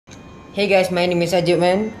Hey guys, my name is Ajib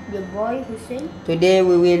man. Your boy Hussein. Today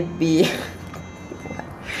we will be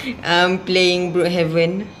playing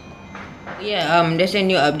Brookhaven. Yeah, there's a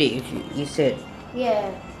new update you said.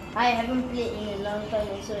 Yeah, I haven't played in a long time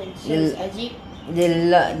also, and so is Ajib.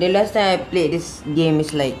 The last time I played this game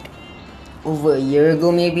is like over a year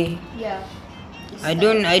ago maybe. Yeah. I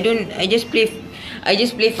just play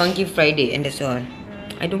Funky Friday and that's all.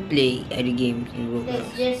 I don't play other games in Roblox.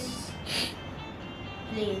 Let's just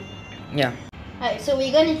play. Yeah. Alright, so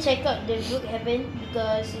we're gonna check out the Brookhaven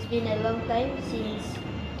because it's been a long time since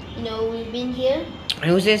we've been here.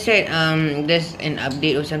 And Hussein said there's an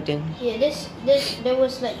update or something. Yeah, there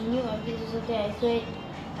was like new updates or something.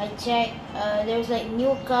 I checked. There was like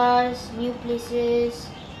new cars, new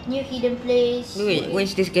places, new hidden place. Wait,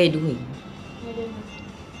 what's this guy doing? I don't know.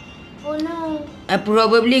 Oh no. I'm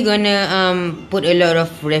probably gonna put a lot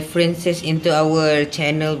of references into our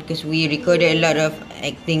channel because we recorded a lot of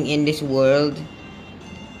acting in this world.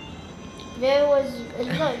 There was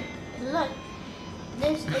a lot.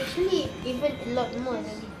 There's actually even a lot more.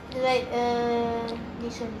 Like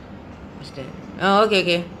this one. What's that? Oh,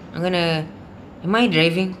 okay. Am I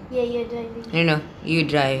driving? Yeah, you're driving. No, you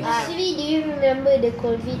drive. Actually, do you remember the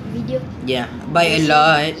COVID video? Yeah, by a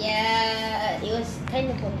lot. Yeah, it was kind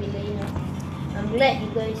of popular, I'm glad you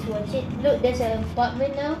guys watch it. Look, there's an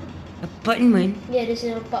apartment now. Apartment? Yeah, there's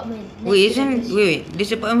an apartment. Wait,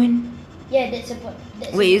 this apartment? Yeah, that's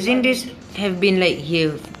Isn't this have been like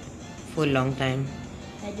here for a long time?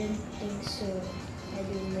 I don't think so. I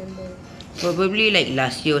don't remember. Probably like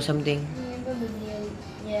last year or something. Probably,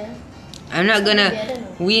 yeah.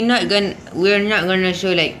 We're not gonna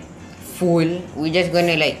show like full. We're just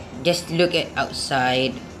gonna just look at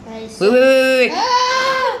outside. Wait.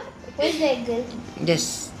 Ah! Where's that girl?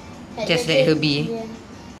 Just let her be. Yeah.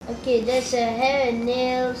 Okay, there's a hair and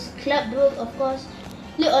nails, club book, of course.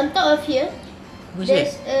 Look, on top of here,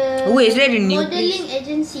 there's a is that a new modeling place?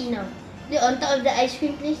 agency now. Look, on top of the ice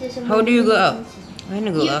cream place, there's a How do you go up? agency. I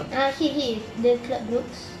wanna go up. Here, the club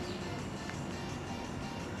books.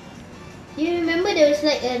 You remember there was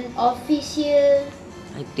like an office here?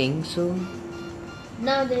 I think so.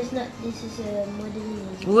 Now there's not. This is a modeling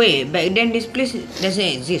agency. Wait, back then this place doesn't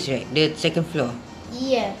exist, right? The second floor.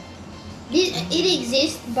 Yeah. It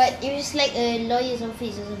exists, but it was like a lawyer's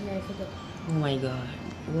office or something, I forgot. Oh my god.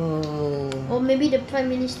 Whoa. Or maybe the Prime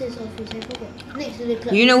Minister's office, I forgot. Next to the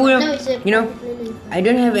club. You know what? Now it's a I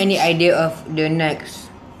don't have any idea of the next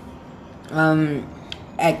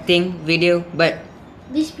acting video, but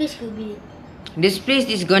this place could be. this place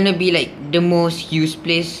is gonna be like the most used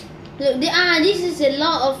place. Look, this is a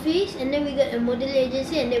law office, and then we got a modeling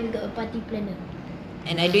agency, and then we got a party planner.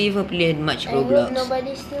 And I don't even play much I hope Roblox.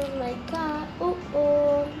 nobody steals my car.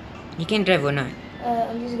 Oh. You can drive or not?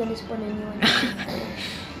 I'm just gonna spawn a new one.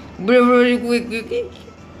 Bro, quick.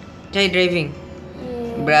 Try driving.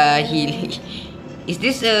 Yeah. Bruh, is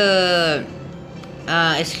this a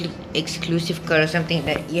exclusive car or something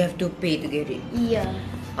that you have to pay to get it? Yeah.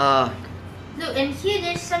 Look, and here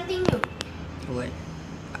there's something new. What?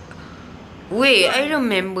 Wait, I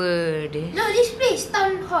remember this. No, this place,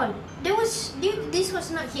 Town Hall. This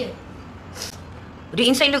was not here. The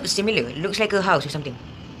inside looks similar. It looks like a house or something.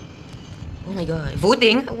 Oh my god.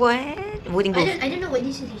 Voting? What? Voting booth. I don't know what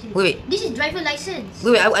this is actually. Wait. This is driver license.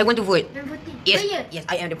 Wait, I want to vote. I'm voting. Yes, Where? yes,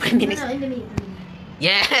 I am the Prime Minister. No, in the middle.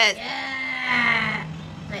 Yes! Yeah!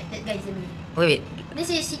 Right, that guy's in the middle. Wait. This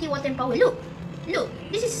is City Water and Power. Look!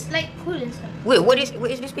 This is like cool and stuff. Wait, what is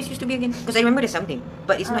this place used to be again? Because I remember there's something,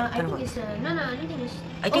 but it's not. I think it's a... No, I don't think it's...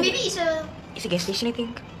 I think maybe it's a... It's a gas station, I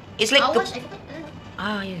think. It's like... I forgot. I don't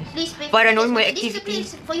know. yes. Please pay... Paranormal This is a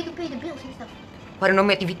activities. place for you to pay the bills and stuff.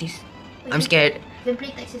 Paranormal activities. Wait, I'm scared. Then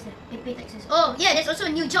pay taxes. Pay taxes. Oh, yeah, there's also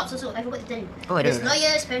new jobs also. I forgot to tell you. Oh, I don't There's know.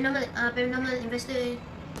 lawyers, paranormal investor,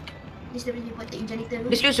 disturbance reporter in janitor room.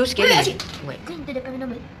 This looks so scary. Wait, actually, What? go into the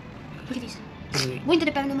paranormal. Look at this. Wait. Go into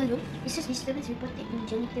the paranormal room. It says disturbance reported in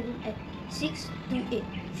janitor room at 628.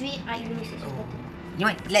 3 eyewitnesses reported. You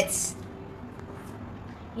know what? Let's...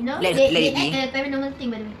 You know? Let they it be. act a paranormal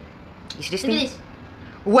thing, by the way. Is this Look at thing? this.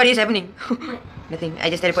 What is happening? What? Nothing. I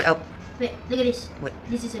just teleport out. Wait, look at this. What?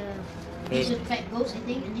 This is a fat ghost, I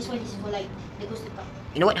think, and this one is for like the ghost to talk.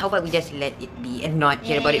 You know what? How about we just let it be and not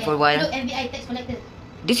care about it for a while? Look, FBI tax collector.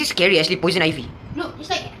 This is scary, actually. Poison ivy. Look, it's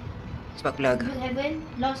like Spark plug. Brookhaven,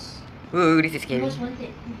 lost, Oh, this is scary. most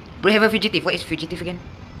wanted. Brookhaven fugitive. What is fugitive again?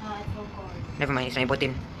 I forgot. Never mind. It's not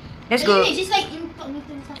important. Let's But go. anyways, it's like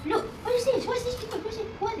incognito and stuff. Look, what is this? What's this people? What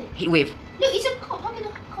is it? Heat wave. Look, it's a cop. How can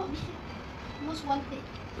a cop be most wanted?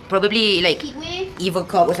 Probably like Heat wave, evil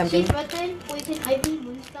cop or something. shift button, poison ivy,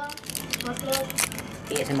 monster, sparkler.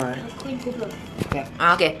 ASMR. Queen Cobra.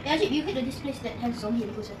 Yeah. Okay. Yeah, actually, you heard of this place that has zombie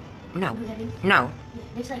logos, right? Now. Brookhaven? Now. Yeah,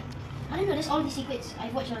 there's like, I don't know, there's all these secrets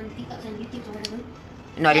I've watched on TikToks and YouTubes or whatever.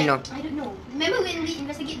 No, I didn't know. I don't know. Remember when we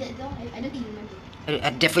investigated that door? I don't think you remember. I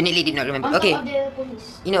definitely did not remember. On Okay. top of the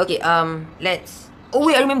police. You know, okay, let's... Oh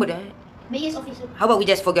wait, I remember that. Mayor's office. How about we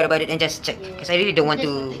just forget about it and just check? Because I really don't want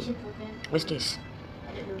Witness to... protection program. What's this?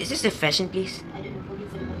 I don't know. Is this the fashion place? I don't know. Probably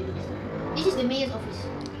for the modelers. This is the mayor's office.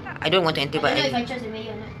 I don't want to enter, I but don't know if I trust the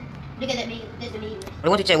mayor or not. Look at that mayor. That's the mayor. I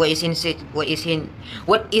want to check what is in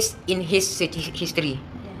his city history. Yeah.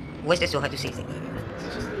 What's that so hard to say? So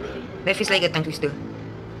just leave it. That feels like a tongue twister.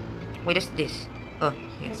 What is this? Oh,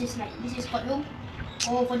 yeah. It's just like, this is courtroom.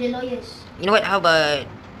 Oh, for the lawyers. You know what? How about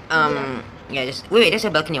yeah, just wait. There's a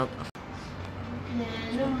balcony out. Nah,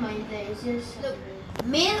 don't mind that. It's just look,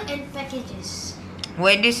 mail and packages.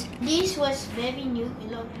 Where this? This was very new. A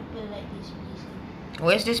lot of people like this place.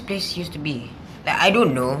 Where's this place used to be? Like, I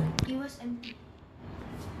don't know. It was empty.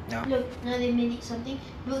 No. Look, now they made it something.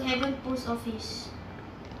 Brookhaven Post Office.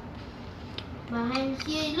 Behind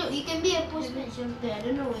here, look, you can be a postman shelter. I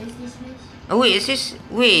don't know where is this place. Oh wait, is this?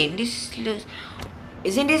 Wait, this looks.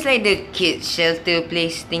 Isn't this like the kids shelter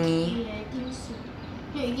place thingy? Yeah, I think so.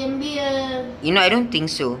 Look, you can be a. You know, I don't think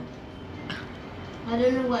so. I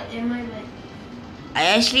don't know what am I like.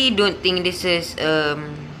 I actually don't think this is a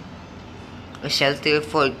shelter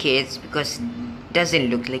for kids because doesn't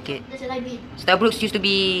look like it. There's a library. Starbucks used to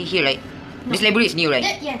be here, right? No. This library is new, right?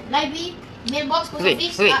 Yeah, library, mailbox, post Wait,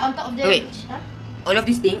 office wait, are on top of the wait. bridge. Huh? All of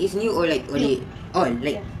this thing is new or like only all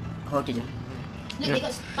like Yeah. how to do? Look, they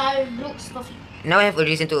got Starbucks coffee. Now I have a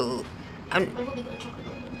reason to I hope they got a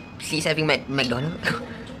chocolate. cease having McDonald's. They got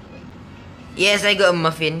a chocolate. Yes, I got a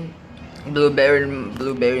muffin. Blueberry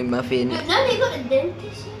muffin. But now they got a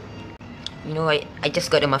dentist here. You know, I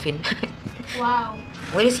just got a muffin. Wow.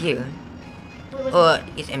 What is here? What was Oh, it?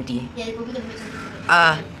 it's empty. Yeah, they probably gonna make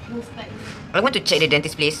something. Move back. I want to check the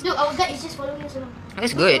dentist place. Look, our guide is just following us around.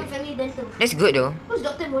 That's good. Family dental. That's good though. Who's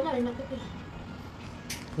Dr. Mola and Dr. P?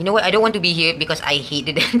 You know what? I don't want to be here because I hate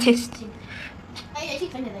the dentist. I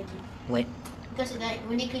actually kind of like it. What? Because like,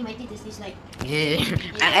 when they clean my teeth, it's this like...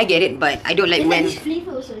 I get it, but I don't like It's like when this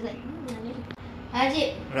flavor also. It's like... I like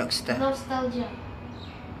it. Ajit, Rockstar. nostalgia.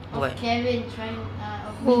 Of What? Karen trying...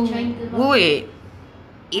 of me trying to... Wait,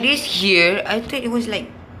 it is here. I thought it was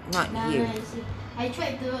like not Nah, here. I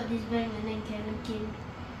tried to rob this bank and then Karen came.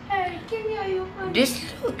 Hey, give me all your money. This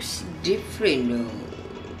looks different though.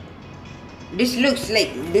 This looks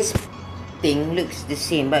like this thing looks the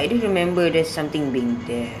same, but I don't remember there's something being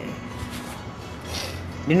there.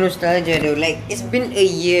 The nostalgia though, like it's been a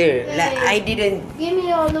year. Like I didn't. Give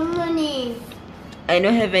me all the money. I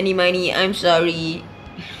don't have any money. I'm sorry.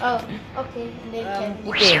 Oh, okay. And then Karen.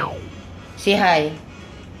 Okay. Say hi.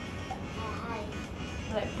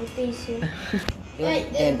 Right, Putih is here. You want Right,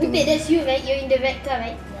 them to- Putih, that's you, right? You're in the red car,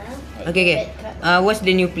 right? Yeah. Okay, okay. What's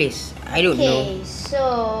the new place? I don't know. Okay,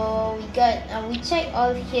 so we got we checked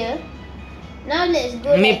all here. Now let's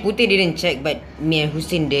go. Me like, Putih didn't check, but me and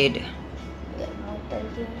Hussein did. we got motel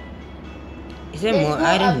here. Is there Let's more? go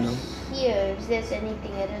I up don't know. Here, if there's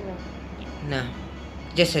anything, I don't know. Nah,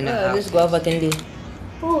 just enough. Let's go up Candy.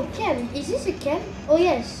 Oh, camp. Is this a camp? Oh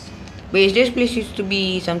yes. Wait, this place used to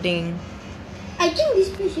be something. I think this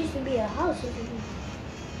place used to be a house or something.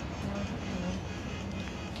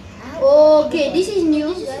 Okay, this is new.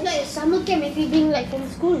 This is like a summer camp if you bring like from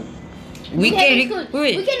school. We can school.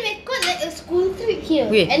 wait. We can record like a school trip here.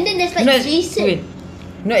 Wait. And then there's like Not- Jason. Wait,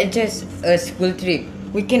 not just a school trip.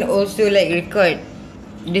 We can also like record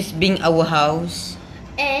this being our house.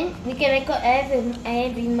 And we can record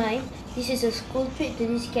every mind. This is a school trip to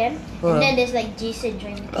this camp. Wow. And then there's like Jason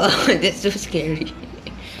joining. Oh, that's so scary.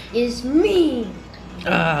 It's me.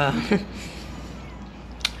 Ah.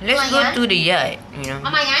 Let's Oh my go God. to the yard. You know. Oh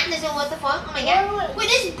my god, there's a waterfall. Oh my god. Wait,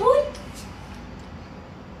 there's boat.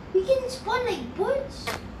 We can spawn like boats.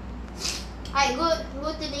 Alright,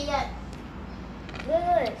 go to the yard.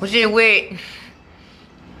 Good. Hussein, wait.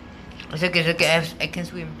 It's okay. It's okay. I can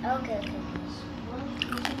swim. Okay.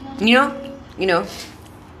 You know.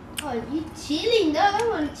 Oh, you chilling though? I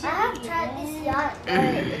want to chill. I have tried this yacht, but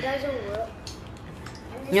it doesn't work.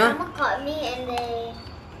 And then Yeah. someone caught me and they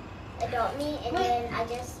adopt me and then I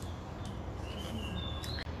just...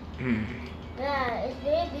 Yeah, it's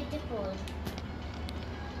very beautiful.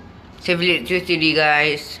 Save electricity,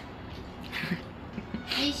 guys.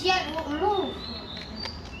 This yard won't move.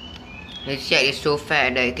 This yard is so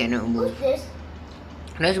fat that I cannot Who's move. this?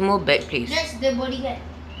 Let's move back, please. That's the bodyguard.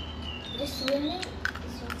 Just swimming?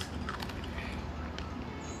 This one's...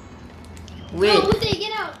 Wait. No, Putih,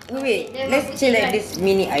 get out. Wait, Never mind, let's Putih chill at drive. this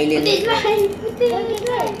mini island. Putih drive. Putih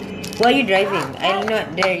drive. Why are you driving? I'm not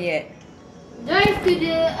there yet. Drive to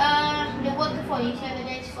the waterfall. You have a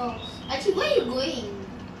nice falls. Actually, where are you going?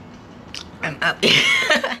 I'm up.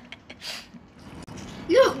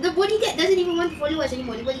 Look, the bodyguard doesn't even want to follow us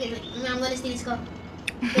anymore. The bodyguard like, I'm gonna steal his car.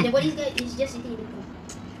 Okay, the bodyguard is just sitting in the car.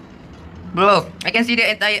 Bro, I can see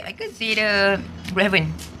the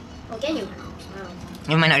Brookhaven. Oh, can you? Wow.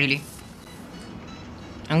 Never mind, not really.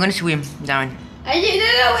 I'm gonna swim down. No,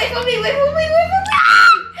 wait for me, wait for me.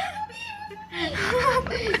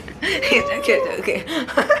 It's okay, it's okay.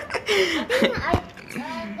 I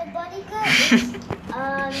think the bodyguard is,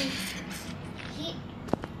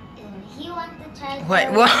 he wants to try. What?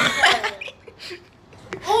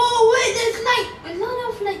 Oh wait, there's like a lot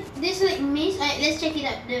of like there's like maze. Alright, let's check it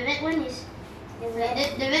out. The red one is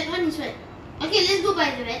the red one is what? Okay, let's go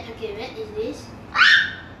by the red. Okay, red is this.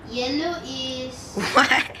 Yellow is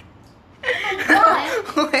What?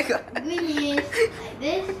 Oh my god. green is like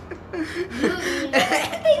this. Blue is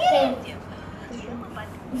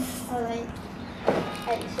alright.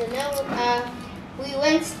 Alright, so now we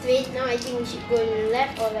went straight. Now I think we should go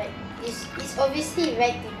left or right. It's obviously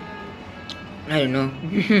right. I don't know.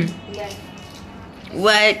 Right.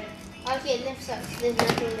 What? Okay, left sucks. There's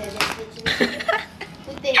nothing there. That's literally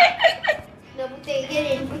Putih. No, Putih, get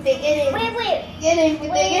in. Putih, get in. Wait. Get in,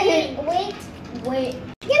 Putih, get in. Wait.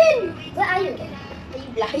 Get in. Where are you? Are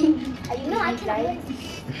you blind? Are you No, I blind?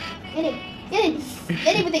 can't. Get in. Get in.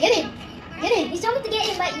 Get in, Putih, get in. Get in. You told me to get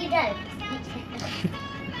in, but you drive.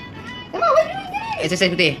 Come on, what are you doing? Get in. Exercise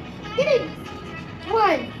putih. Get in. Come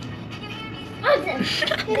on. Oh, Get in.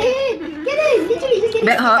 Get in. Literally, just get in.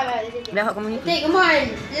 Black Hawk. Come on, let's go. Black Hawk community. Putih, come on.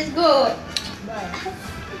 Let's go.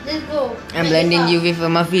 Let's go. I'm blending you with a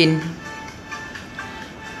muffin.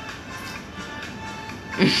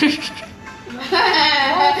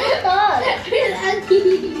 Real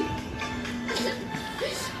auntie.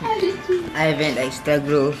 I went extra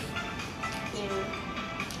growth.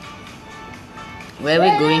 Where are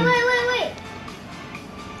we going? Wait.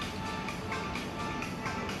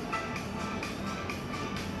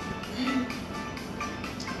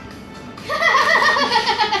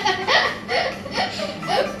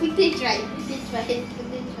 Putih try.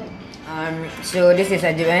 So this is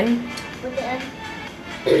Ajuan,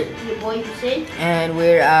 Your boy Hussein. and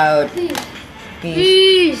we're out. Peace.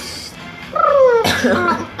 Peace. Peace.